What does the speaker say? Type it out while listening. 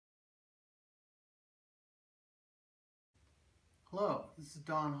Hello, this is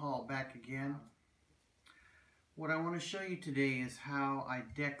Don Hall back again. What I want to show you today is how I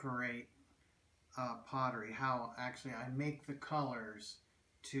decorate pottery, how actually I make the colors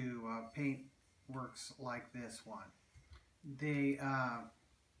to paint works like this one.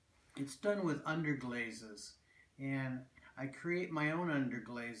 It's done with underglazes, and I create my own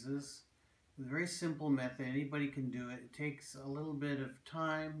underglazes with a very simple method. Anybody can do it. It takes a little bit of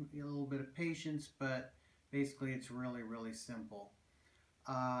time, a little bit of patience, but basically it's really simple.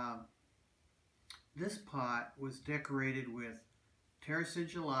 This pot was decorated with Terra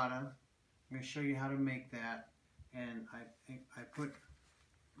Sigillata. I'm going to show you how to make that. And I put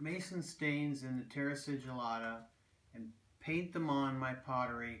mason stains in the Terra Sigillata and paint them on my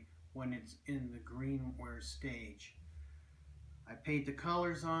pottery when it's in the greenware stage. I paint the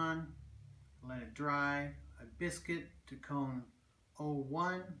colors on, let it dry. I biscuit to cone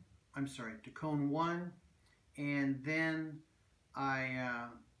 1, and then I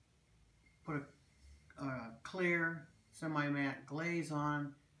put a clear semi-matte glaze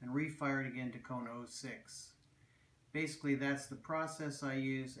on and refire it again to cone 06. Basically that's the process I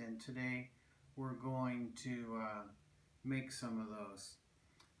use, and today we're going to make some of those.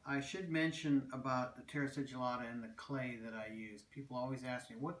 I should mention about the Terra Sigillata and the clay that I use. People always ask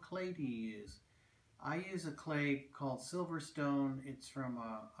me, what clay do you use? I use a clay called Silverstone. It's from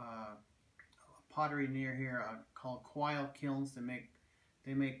a pottery near here called Quail Kilns.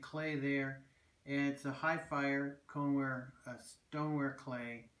 They make clay there, and it's a high fire stoneware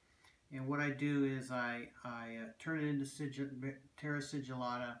clay. And what I do is I turn it into Terra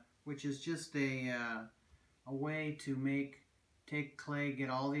Sigillata, which is just a way to take clay, get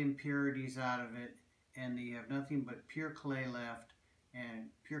all the impurities out of it, and you have nothing but pure clay left, and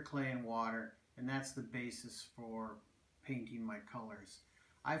pure clay and water, and that's the basis for painting my colors.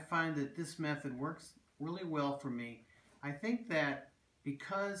 I find that this method works really well for me. I think that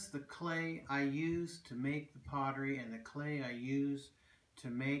because the clay I use to make the pottery and the clay I use to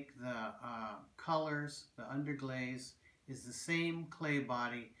make the colors, the underglaze, is the same clay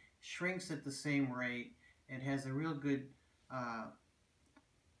body, shrinks at the same rate, and has a real good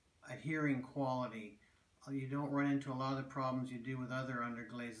adhering quality. You don't run into a lot of the problems you do with other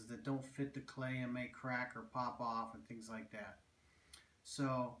underglazes that don't fit the clay and may crack or pop off and things like that.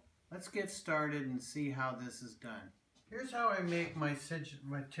 So let's get started and see how this is done. Here's how I make my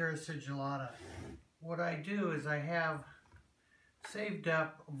Terra Sigillata. What I do is I have saved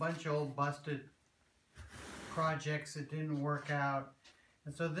up a bunch of old busted projects that didn't work out,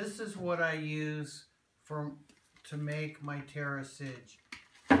 and so this is what I use to make my Terra Sig.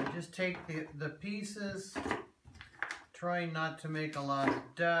 I just take the pieces, trying not to make a lot of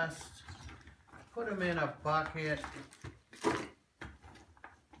dust, put them in a bucket,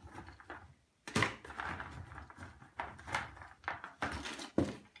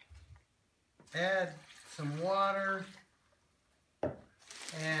 add some water,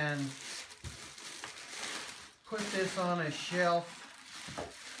 and put this on a shelf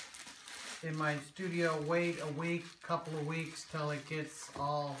in my studio. Wait a couple of weeks till it gets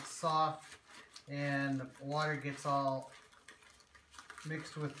all soft and the water gets all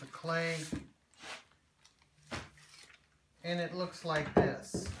mixed with the clay, and it looks like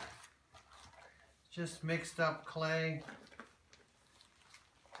this. Just mixed up clay.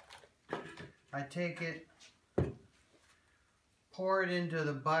 I take it, pour it into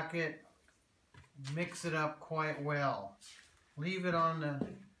the bucket, mix it up quite well. Leave it on the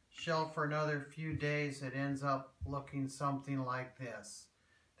shelf for another few days. It ends up looking something like this.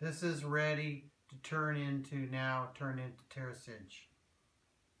 This is ready to turn into Terra Sig.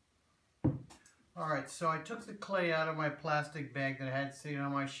 Alright, so I took the clay out of my plastic bag that I had sitting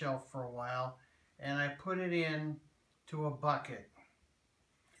on my shelf for a while, and I put it in to a bucket.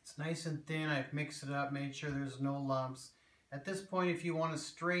 It's nice and thin. I've mixed it up, made sure there's no lumps. At this point, if you want to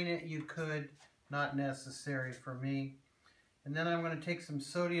strain it, you could. Not necessary for me. And then I'm going to take some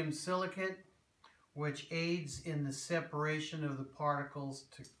sodium silicate, which aids in the separation of the particles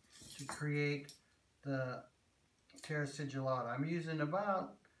to create the Terra Sigillata. I'm using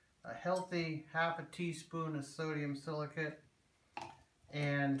about a healthy half a teaspoon of sodium silicate,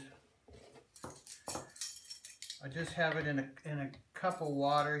 and I just have it in a cup of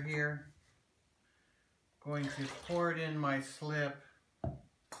water here. Going to pour it in my slip.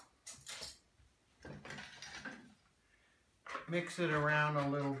 Mix it around a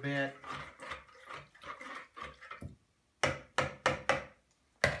little bit.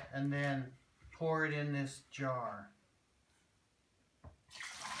 And then pour it in this jar.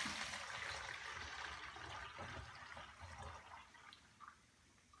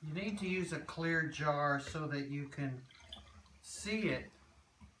 You need to use a clear jar so that you can see it.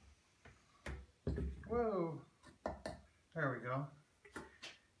 Whoa. There we go.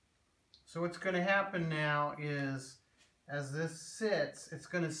 So what's going to happen now is, as this sits, it's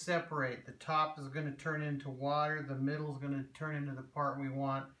going to separate. The top is going to turn into water, the middle is going to turn into the part we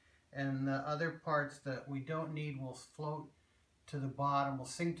want, and the other parts that we don't need will float to the bottom, will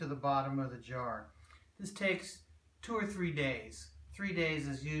sink to the bottom of the jar. This takes 2 or 3 days. 3 days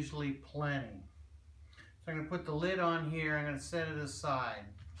is usually plenty. So I'm going to put the lid on here, I'm going to set it aside.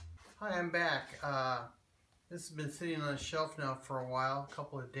 Hi, I'm back. This has been sitting on the shelf now for a while, a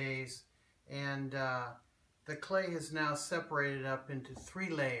couple of days, and the clay has now separated up into 3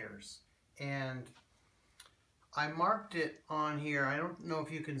 layers, and I marked it on here. I don't know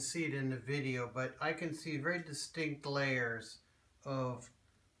if you can see it in the video, but I can see very distinct layers of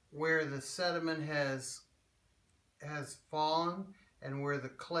where the sediment has fallen and where the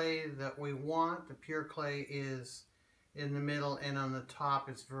clay that we want, the pure clay, is in the middle, and on the top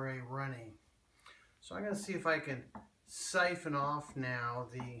it's very runny. So I'm going to see if I can siphon off now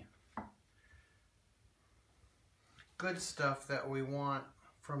the good stuff that we want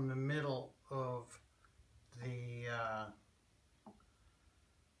from the middle of the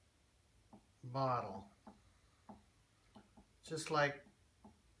bottle. Just like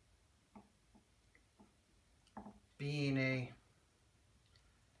being a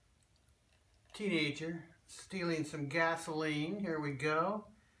teenager stealing some gasoline. Here we go.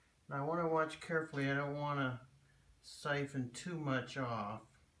 Now I want to watch carefully. I don't want to siphon too much off.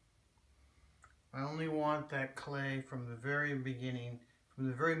 I only want that clay from the very beginning, from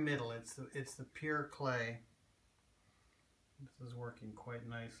the very middle. It's the pure clay. This is working quite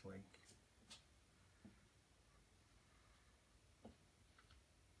nicely.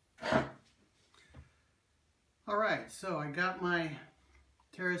 Alright, so I got my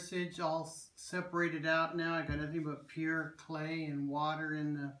Terra Sig all separated out now. I got nothing but pure clay and water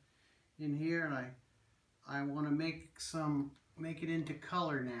in here, and I want to make it into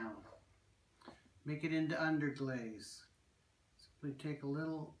color now. Make it into underglaze. Simply take a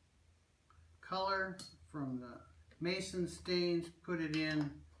little color from the mason stains, put it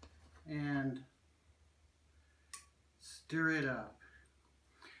in, and stir it up.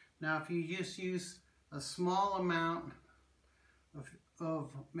 Now if you just use a small amount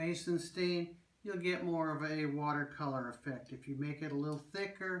of mason stain, you'll get more of a watercolor effect. If you make it a little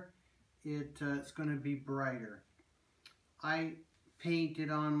thicker, it's going to be brighter. I paint it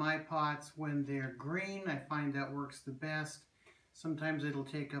on my pots when they're green. I find that works the best. Sometimes it'll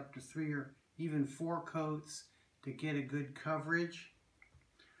take up to 3 or even 4 coats to get a good coverage.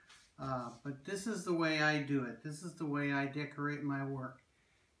 But this is the way I do it. This is the way I decorate my work.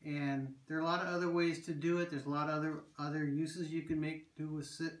 And there are a lot of other ways to do it. There's a lot of other uses you can do with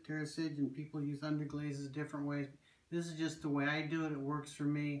Terra Sig, and people use underglazes different ways. This is just the way I do it. It works for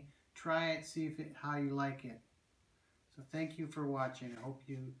me. Try it, see how you like it. So thank you for watching. I hope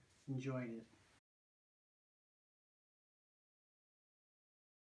you enjoyed it.